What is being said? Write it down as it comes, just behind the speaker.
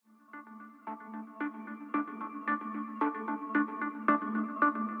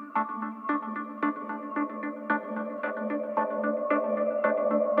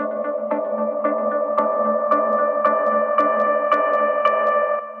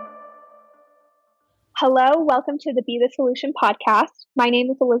Hello, welcome to the Be the Solution podcast. My name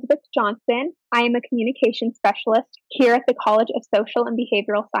is Elizabeth Johnson. I am a communication specialist here at the College of Social and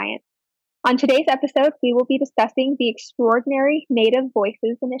Behavioral Science. On today's episode, we will be discussing the Extraordinary Native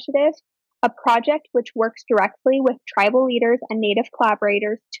Voices Initiative, a project which works directly with tribal leaders and Native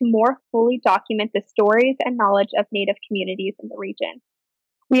collaborators to more fully document the stories and knowledge of Native communities in the region.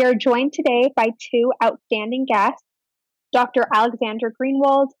 We are joined today by two outstanding guests, Dr. Alexandra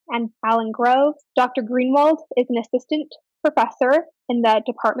Greenwald and Alan Groves. Dr. Greenwald is an assistant professor in the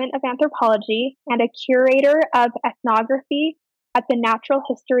Department of Anthropology and a curator of ethnography at the Natural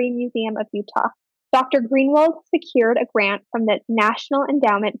History Museum of Utah. Dr. Greenwald secured a grant from the National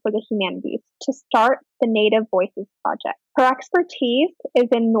Endowment for the Humanities to start the Native Voices Project. Her expertise is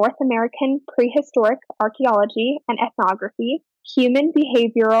in North American prehistoric archaeology and ethnography, human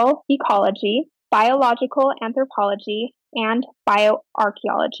behavioral ecology, biological anthropology, and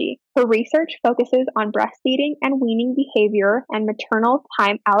bioarchaeology. Her research focuses on breastfeeding and weaning behavior and maternal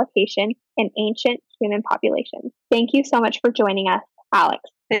time allocation in ancient human populations. Thank you so much for joining us, Alex.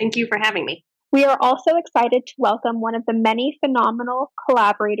 Thank you for having me. We are also excited to welcome one of the many phenomenal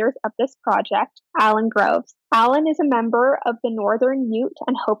collaborators of this project, Alan Groves. Alan is a member of the Northern Ute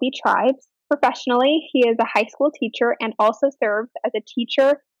and Hopi tribes. Professionally, he is a high school teacher and also serves as a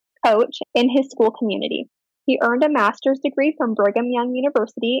teacher coach in his school community. He earned a master's degree from Brigham Young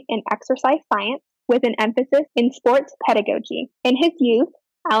University in exercise science with an emphasis in sports pedagogy. In his youth,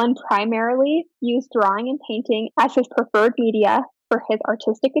 Alan primarily used drawing and painting as his preferred media for his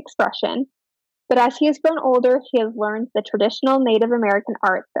artistic expression. But as he has grown older, he has learned the traditional Native American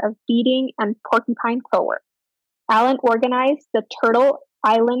arts of beading and porcupine quillwork. Alan organized the Turtle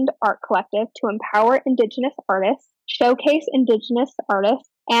Island Art Collective to empower Indigenous artists, showcase Indigenous artists,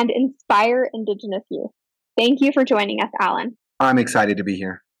 and inspire Indigenous youth. Thank you for joining us, Alan. I'm excited to be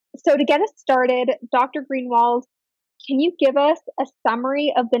here. So to get us started, Dr. Greenwald, can you give us a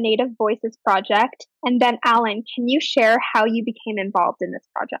summary of the Native Voices Project? And then, Alan, can you share how you became involved in this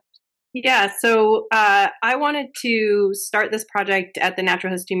project? Yeah, so I wanted to start this project at the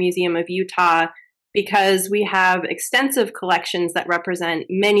Natural History Museum of Utah because we have extensive collections that represent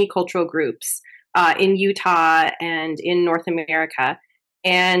many cultural groups in Utah and in North America.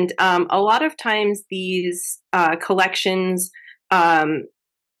 And a lot of times these collections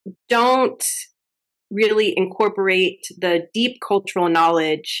don't really incorporate the deep cultural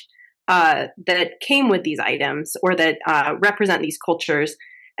knowledge that came with these items or that represent these cultures.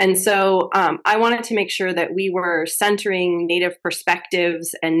 And so I wanted to make sure that we were centering Native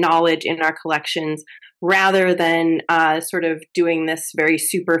perspectives and knowledge in our collections rather than sort of doing this very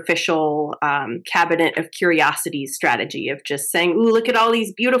superficial cabinet of curiosities strategy of just saying, ooh, look at all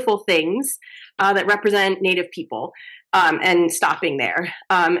these beautiful things that represent Native people and stopping there.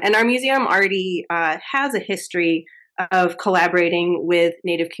 And our museum already has a history of collaborating with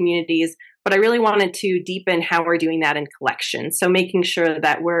Native communities, but I really wanted to deepen how we're doing that in collections. So making sure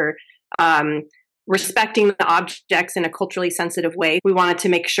that we're respecting the objects in a culturally sensitive way. We wanted to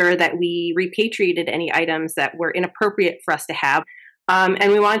make sure that we repatriated any items that were inappropriate for us to have.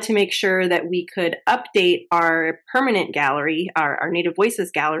 And we wanted to make sure that we could update our permanent gallery, our Native Voices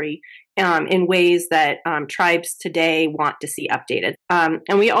gallery, in ways that tribes today want to see updated.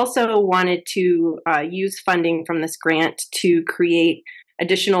 And we also wanted to use funding from this grant to create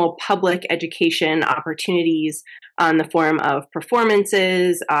additional public education opportunities in the form of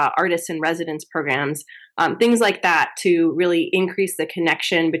performances, artists in residence programs, things like that to really increase the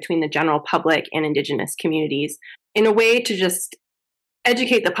connection between the general public and Indigenous communities in a way to just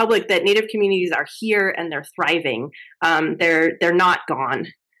educate the public that Native communities are here and they're thriving. They're not gone,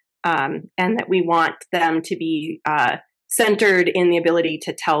 and that we want them to be centered in the ability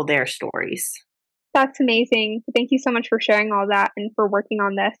to tell their stories. That's amazing. Thank you so much for sharing all that and for working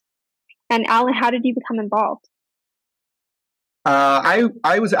on this. And Alan, how did you become involved?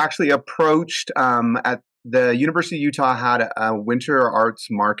 I was actually approached at the University of Utah had a winter arts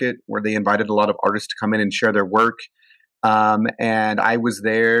market where they invited a lot of artists to come in and share their work. And I was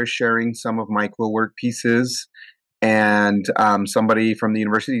there sharing some of my quill work pieces. And somebody from the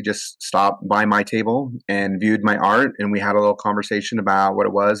university just stopped by my table and viewed my art, and we had a little conversation about what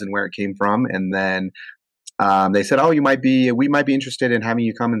it was and where it came from. And then they said, "Oh, we might be interested in having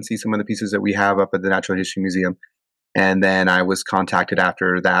you come and see some of the pieces that we have up at the Natural History Museum." And then I was contacted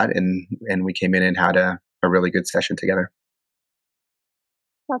after that, and we came in and had a really good session together.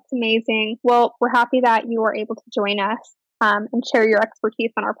 That's amazing. Well, we're happy that you were able to join us and share your expertise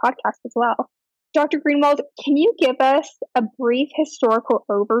on our podcast as well. Dr. Greenwald, can you give us a brief historical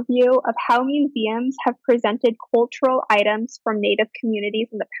overview of how museums have presented cultural items from Native communities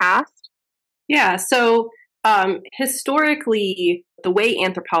in the past? Yeah. So historically, the way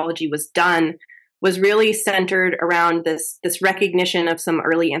anthropology was done was really centered around this recognition of some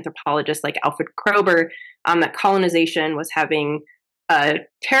early anthropologists like Alfred Kroeber, that colonization was having a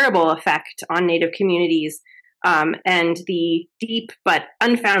terrible effect on Native communities, and the deep but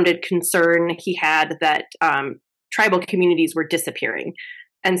unfounded concern he had that tribal communities were disappearing.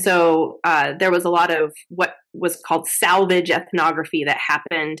 And so there was a lot of what was called salvage ethnography that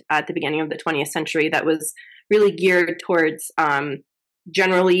happened at the beginning of the 20th century that was really geared towards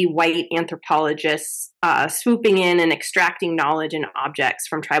generally white anthropologists swooping in and extracting knowledge and objects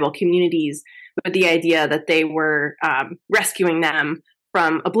from tribal communities with the idea that they were rescuing them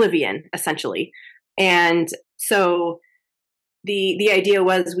from oblivion, essentially. And so the idea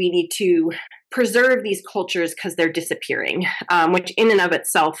was we need to preserve these cultures because they're disappearing, which in and of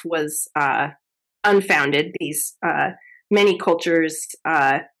itself was unfounded. These many cultures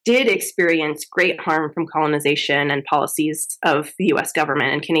did experience great harm from colonization and policies of the U.S.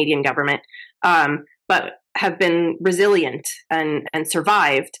 government and Canadian government, but have been resilient and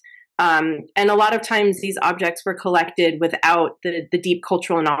survived. And a lot of times these objects were collected without the deep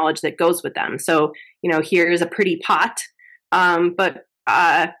cultural knowledge that goes with them. So, here's a pretty pot, but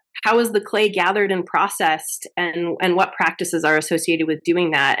how is the clay gathered and processed, and what practices are associated with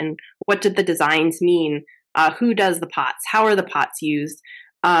doing that, and what did the designs mean? Who does the pots? How are the pots used?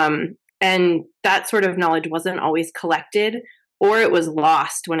 And that sort of knowledge wasn't always collected, or it was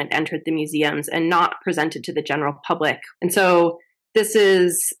lost when it entered the museums and not presented to the general public. And so this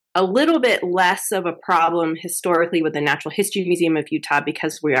is a little bit less of a problem historically with the Natural History Museum of Utah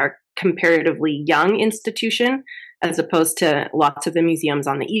because we are a comparatively young institution as opposed to lots of the museums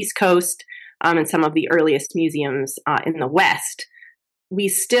on the East Coast and some of the earliest museums in the West. We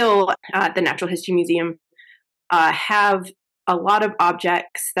still, at the Natural History Museum, have a lot of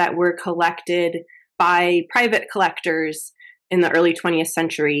objects that were collected by private collectors in the early 20th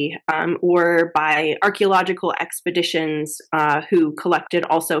century, or by archaeological expeditions who collected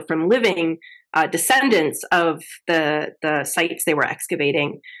also from living descendants of the sites they were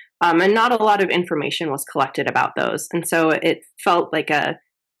excavating. And not a lot of information was collected about those. And so it felt like a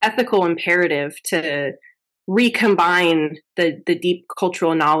ethical imperative to recombine the deep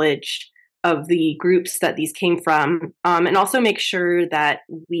cultural knowledge of the groups that these came from, and also make sure that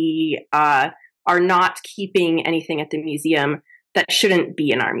we are not keeping anything at the museum that shouldn't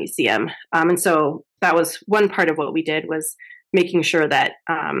be in our museum. And so that was one part of what we did, was making sure that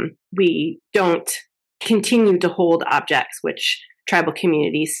we don't continue to hold objects which tribal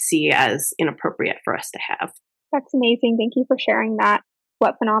communities see as inappropriate for us to have. That's amazing. Thank you for sharing that.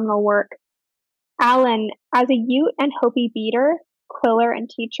 What phenomenal work. Alan, as a Ute and Hopi beater, quiller, and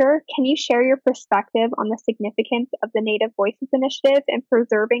teacher, can you share your perspective on the significance of the Native Voices Initiative in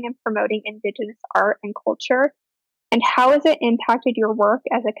preserving and promoting Indigenous art and culture? And how has it impacted your work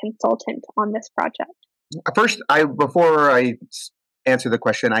as a consultant on this project? First, before I answer the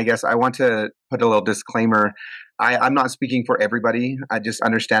question, I guess I want to put a little disclaimer. I'm not speaking for everybody. I just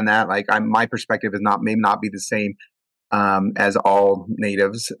understand that. My perspective may not be the same as all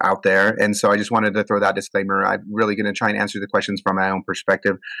natives out there. And so I just wanted to throw that disclaimer. I'm really going to try and answer the questions from my own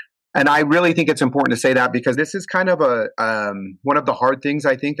perspective. And I really think it's important to say that because this is kind of one of the hard things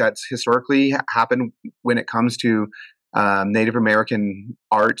I think that's historically happened when it comes to Native American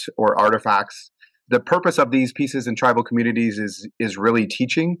art or artifacts. The purpose of these pieces in tribal communities is really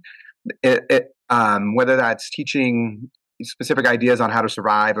teaching. Whether that's teaching specific ideas on how to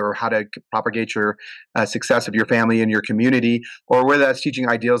survive or how to propagate your success of your family and your community, or whether that's teaching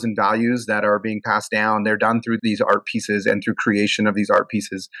ideals and values that are being passed down. They're done through these art pieces and through creation of these art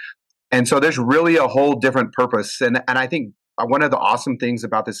pieces. And so there's really a whole different purpose. And I think one of the awesome things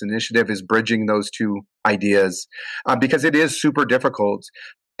about this initiative is bridging those two ideas because it is super difficult.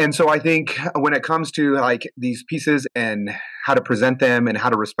 And so I think when it comes to these pieces and how to present them and how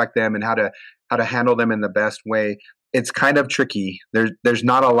to respect them and how to handle them in the best way, it's kind of tricky. There's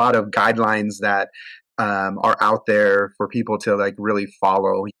not a lot of guidelines that are out there for people to really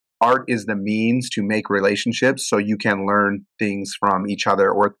follow. Art is the means to make relationships so you can learn things from each other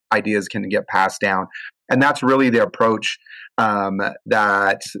or ideas can get passed down. And that's really the approach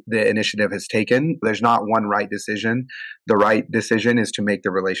that the initiative has taken. There's not one right decision. The right decision is to make the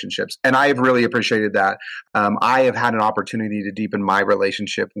relationships. And I have really appreciated that. I have had an opportunity to deepen my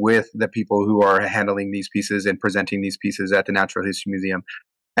relationship with the people who are handling these pieces and presenting these pieces at the Natural History Museum.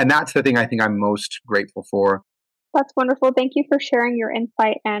 And that's the thing I think I'm most grateful for. That's wonderful. Thank you for sharing your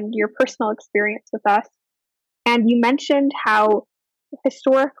insight and your personal experience with us. And you mentioned how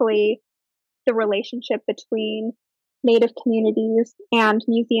historically the relationship between Native communities and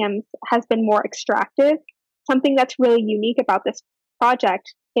museums has been more extractive. Something that's really unique about this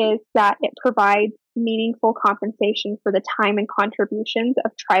project is that it provides meaningful compensation for the time and contributions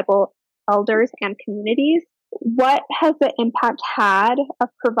of tribal elders and communities. What has the impact had of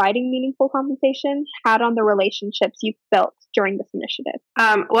providing meaningful compensation had on the relationships you've built during this initiative?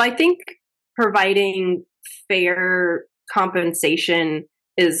 Well, I think providing fair compensation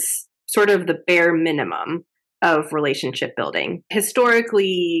is sort of the bare minimum of relationship building.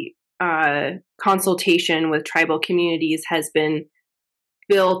 Historically, consultation with tribal communities has been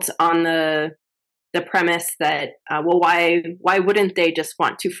built on the premise that why wouldn't they just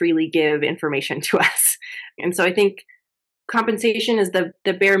want to freely give information to us? And so I think compensation is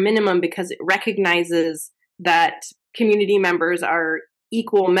the bare minimum because it recognizes that community members are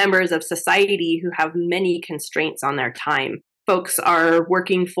equal members of society who have many constraints on their time. Folks are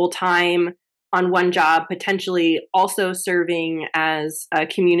working full time on one job, potentially also serving as a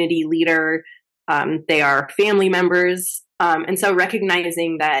community leader. They are family members. And so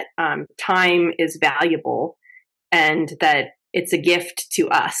recognizing that time is valuable and that it's a gift to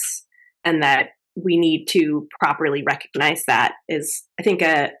us and that we need to properly recognize that is, I think,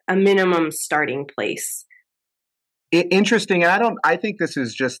 a minimum starting place. Interesting. And I think this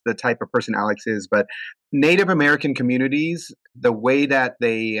is just the type of person Alex is, but Native American communities, the way that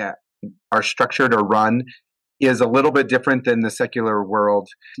they are structured or run is a little bit different than the secular world.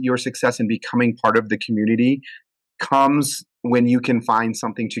 Your success in becoming part of the community comes when you can find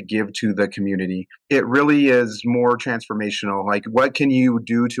something to give to the community. It really is more transformational. Like, what can you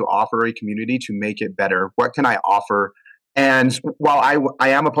do to offer a community to make it better? What can I offer? And while I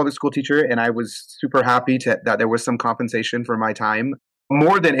am a public school teacher and I was super happy that there was some compensation for my time,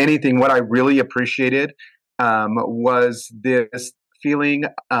 more than anything, what I really appreciated was this feeling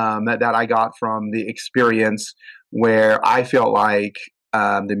that I got from the experience where I felt like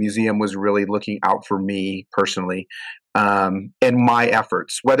the museum was really looking out for me personally and my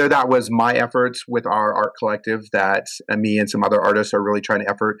efforts, whether that was my efforts with our art collective that me and some other artists are really trying to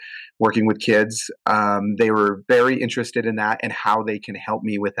effort working with kids. They were very interested in that and how they can help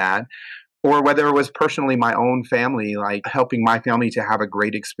me with that. Or whether it was personally my own family, like helping my family to have a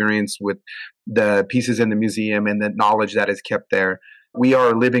great experience with the pieces in the museum and the knowledge that is kept there. We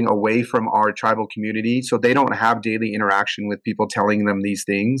are living away from our tribal community, so they don't have daily interaction with people telling them these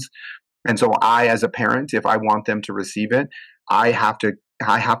things. And so I, as a parent, if I want them to receive it, I have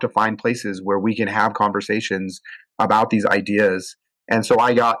to find places where we can have conversations about these ideas. And so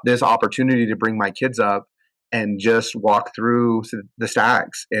I got this opportunity to bring my kids up and just walk through the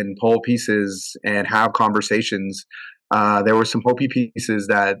stacks and pull pieces and have conversations. There were some Hopi pieces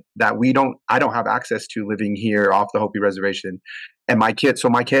that I don't have access to living here off the Hopi reservation. And my kids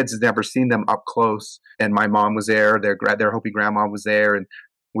never seen them up close. And my mom was there, their Hopi grandma was there, and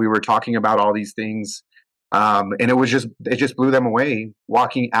we were talking about all these things. And it just blew them away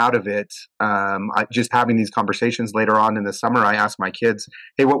walking out of it. Just having these conversations later on in the summer, I asked my kids,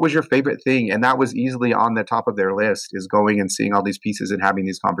 hey, what was your favorite thing? And that was easily on the top of their list, is going and seeing all these pieces and having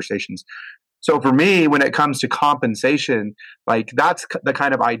these conversations. So for me, when it comes to compensation, like that's the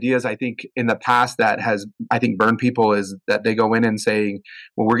kind of ideas I think in the past that has, I think, burned people, is that they go in and saying,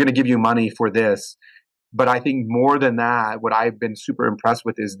 well, we're going to give you money for this. But I think more than that, what I've been super impressed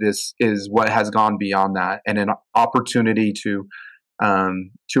with is what has gone beyond that, and an opportunity to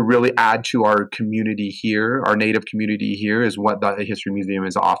really add to our community here, our Native community here, is what the History Museum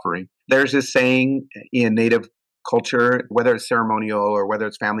is offering. There's this saying in Native culture, whether it's ceremonial or whether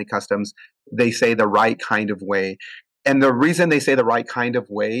it's family customs, they say the right kind of way. And the reason they say the right kind of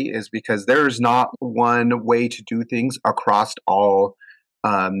way is because there's not one way to do things across all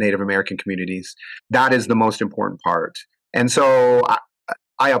Native American communities. That is the most important part. And so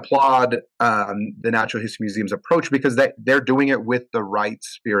I applaud the Natural History Museum's approach because they're doing it with the right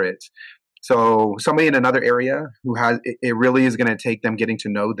spirit. So somebody in another area who it really is going to take them getting to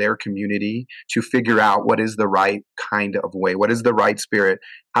know their community to figure out what is the right kind of way, what is the right spirit,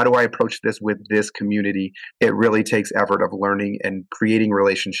 how do I approach this with this community? It really takes effort of learning and creating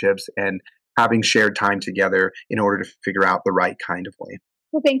relationships and having shared time together in order to figure out the right kind of way.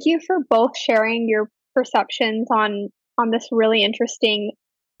 Well, thank you for both sharing your perceptions on this really interesting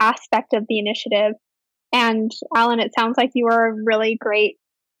aspect of the initiative. And Alan, it sounds like you are a really great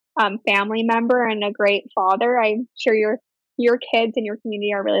family member and a great father. I'm sure your kids and your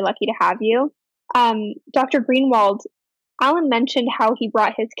community are really lucky to have you. Dr. Greenwald, Alan mentioned how he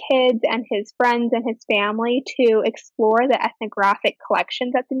brought his kids and his friends and his family to explore the ethnographic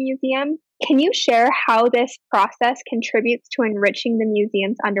collections at the museum. Can you share how this process contributes to enriching the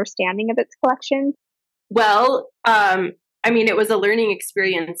museum's understanding of its collections? Well, it was a learning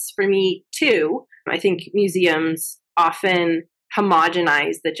experience for me too. I think museums often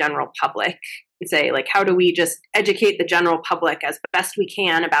homogenize the general public and say, like, how do we just educate the general public as best we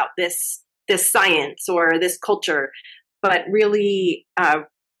can about this science or this culture? But really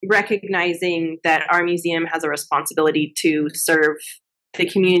recognizing that our museum has a responsibility to serve the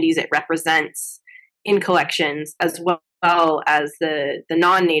communities it represents in collections, as well as the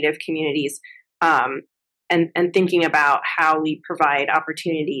non-native communities, and thinking about how we provide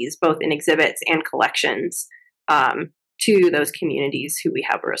opportunities both in exhibits and collections to those communities who we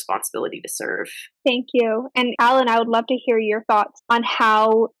have a responsibility to serve. Thank you. And Alan, I would love to hear your thoughts on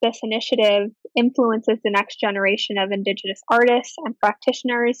how this initiative influences the next generation of Indigenous artists and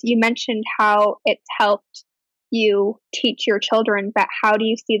practitioners. You mentioned how it's helped you teach your children, but how do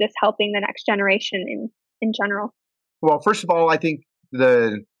you see this helping the next generation in general? Well, first of all, I think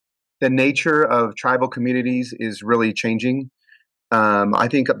the nature of tribal communities is really changing. I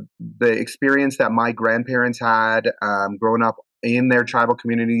think the experience that my grandparents had growing up in their tribal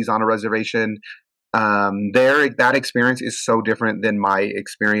communities on a reservation, that experience is so different than my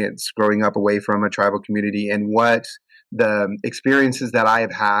experience growing up away from a tribal community, and what the experiences that I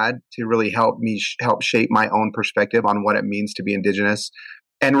have had to really help me help shape my own perspective on what it means to be Indigenous,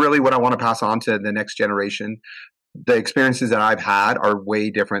 and really what I want to pass on to the next generation. The experiences that I've had are way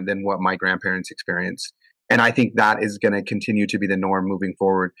different than what my grandparents experienced. And I think that is going to continue to be the norm moving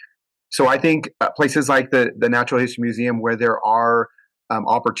forward. So I think places like the Natural History Museum, where there are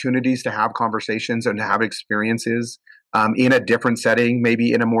opportunities to have conversations and to have experiences in a different setting,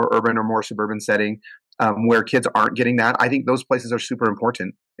 maybe in a more urban or more suburban setting, where kids aren't getting that, I think those places are super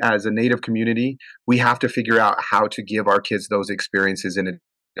important. As a Native community, we have to figure out how to give our kids those experiences in a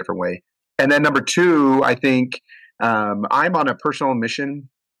different way. And then number two, I think I'm on a personal mission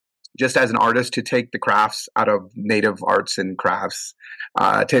just as an artist to take the crafts out of Native arts and crafts,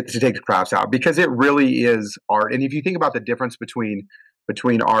 to take the crafts out, because it really is art. And if you think about the difference between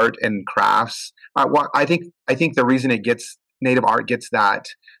art and crafts, I think the reason Native art gets that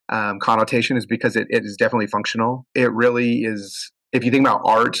connotation is because it is definitely functional. It really is. If you think about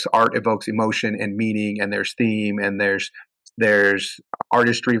art evokes emotion and meaning, and there's theme, and there's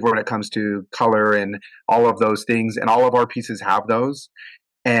artistry when it comes to color and all of those things, and all of our pieces have those.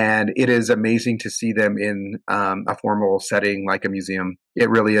 And it is amazing to see them in a formal setting like a museum. It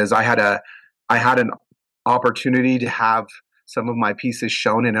really is. I had an opportunity to have some of my pieces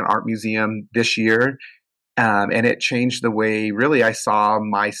shown in an art museum this year, and it changed the way really I saw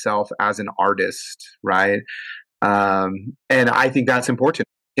myself as an artist, right? And I think that's important.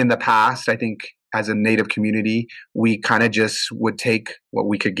 In the past, I think as a Native community, we kind of just would take what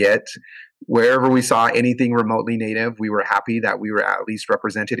we could get. Wherever we saw anything remotely Native, we were happy that we were at least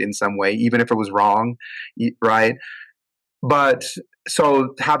represented in some way, even if it was wrong, right? But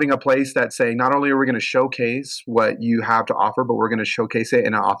so having a place that's saying, not only are we going to showcase what you have to offer, but we're going to showcase it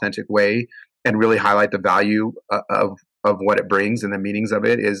in an authentic way and really highlight the value of what it brings and the meanings of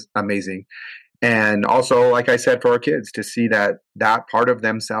it is amazing. And also, like I said, for our kids to see that part of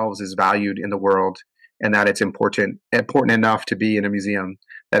themselves is valued in the world, and that it's important enough to be in a museum,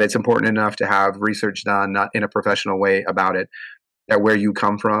 that it's important enough to have research done not in a professional way about it, that where you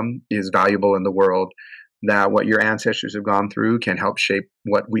come from is valuable in the world, that what your ancestors have gone through can help shape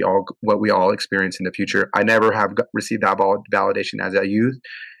what we all experience in the future. I never have received that validation as a youth,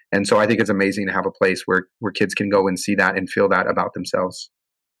 and so I think it's amazing to have a place where kids can go and see that and feel that about themselves.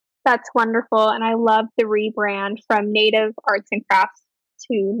 That's wonderful. And I love the rebrand from Native Arts and Crafts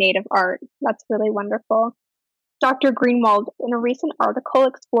to Native Art. That's really wonderful. Dr. Greenwald, in a recent article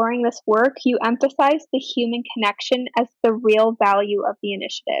exploring this work, you emphasized the human connection as the real value of the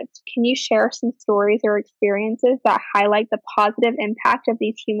initiative. Can you share some stories or experiences that highlight the positive impact of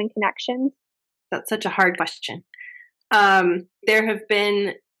these human connections? That's such a hard question. There have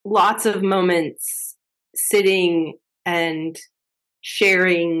been lots of moments sitting and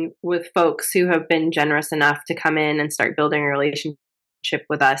sharing with folks who have been generous enough to come in and start building a relationship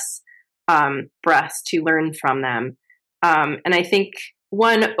with us, for us to learn from them. And I think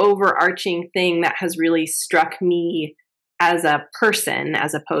one overarching thing that has really struck me as a person,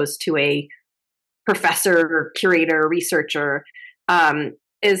 as opposed to a professor, curator, researcher,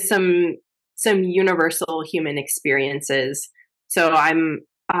 is some universal human experiences. So I'm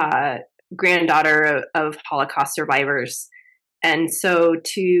a granddaughter of Holocaust survivors. And so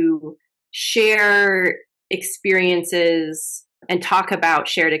to share experiences and talk about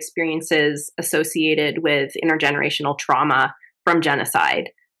shared experiences associated with intergenerational trauma from genocide,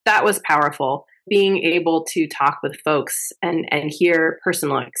 that was powerful. Being able to talk with folks and hear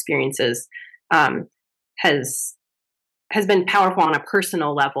personal experiences. has been powerful on a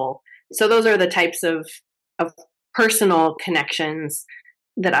personal level. So those are the types of personal connections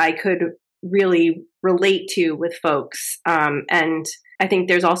that I could really relate to with folks. And I think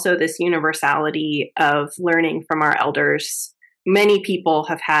there's also this universality of learning from our elders. Many people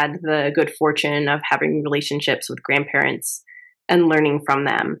have had the good fortune of having relationships with grandparents and learning from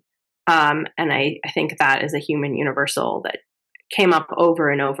them. And I think that is a human universal that came up over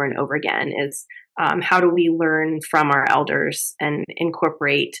and over and over again is how do we learn from our elders and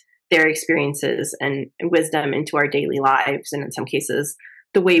incorporate their experiences and wisdom into our daily lives, and in some cases,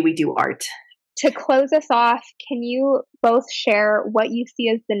 the way we do art. To close us off, can you both share what you see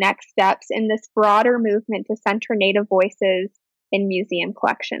as the next steps in this broader movement to center Native voices in museum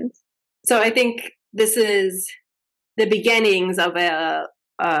collections? So I think this is the beginnings of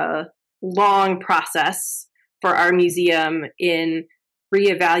a long process for our museum in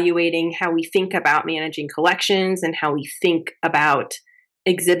reevaluating how we think about managing collections and how we think about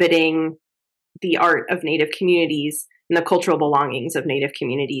exhibiting the art of Native communities and the cultural belongings of Native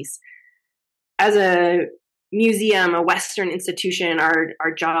communities. As a museum, a Western institution,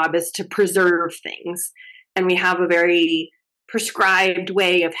 our job is to preserve things. And we have a very prescribed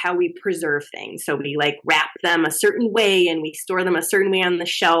way of how we preserve things. So we wrap them a certain way and we store them a certain way on the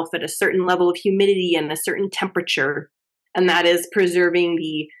shelf at a certain level of humidity and a certain temperature. And that is preserving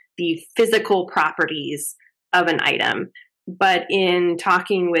the physical properties of an item. But in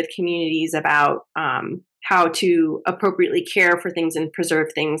talking with communities about how to appropriately care for things and preserve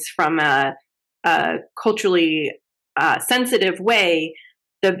things from a culturally sensitive way,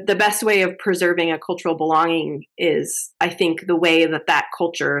 the best way of preserving a cultural belonging is, I think, the way that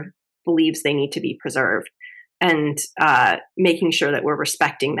culture believes they need to be preserved, and making sure that we're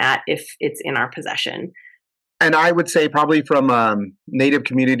respecting that if it's in our possession. And I would say probably from a Native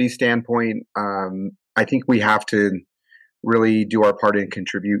community standpoint, I think we have to really do our part and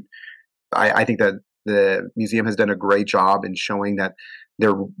contribute. I think that the museum has done a great job in showing that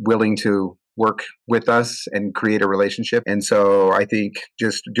they're willing to work with us and create a relationship. And so I think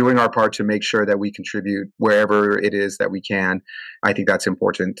just doing our part to make sure that we contribute wherever it is that we can, I think that's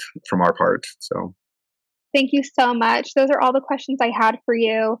important from our part. So thank you so much. Those are all the questions I had for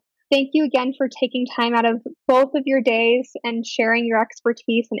you. Thank you again for taking time out of both of your days and sharing your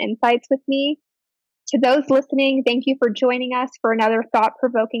expertise and insights with me. To those listening, thank you for joining us for another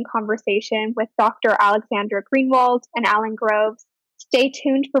thought-provoking conversation with Dr. Alexandra Greenwald and Alan Groves. Stay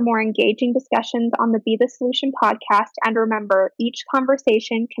tuned for more engaging discussions on the Be the Solution podcast, and remember, each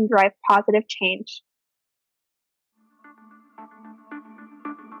conversation can drive positive change.